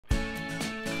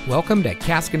Welcome to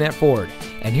Caskinette Ford,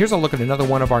 and here's a look at another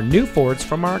one of our new Fords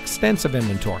from our extensive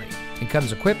inventory. It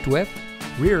comes equipped with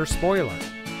rear spoiler,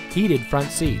 heated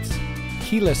front seats,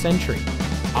 keyless entry,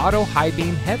 auto high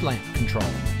beam headlamp control,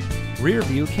 rear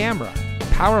view camera,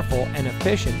 powerful and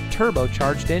efficient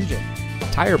turbocharged engine,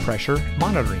 tire pressure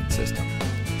monitoring system,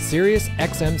 Sirius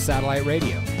XM satellite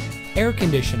radio, air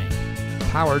conditioning,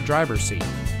 power driver's seat.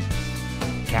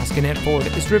 Caskinette Ford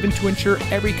is driven to ensure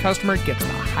every customer gets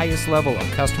the highest level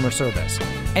of customer service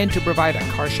and to provide a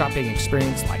car shopping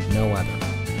experience like no other.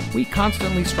 We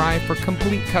constantly strive for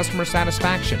complete customer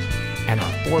satisfaction, and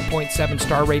our 4.7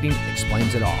 star rating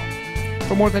explains it all.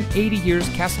 For more than 80 years,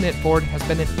 Caskinette Ford has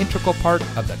been an integral part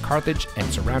of the Carthage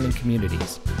and surrounding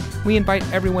communities. We invite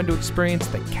everyone to experience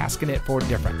the Caskinette Ford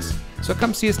difference. So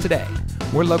come see us today.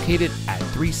 We're located at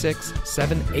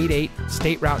 36788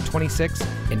 State Route 26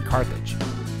 in Carthage.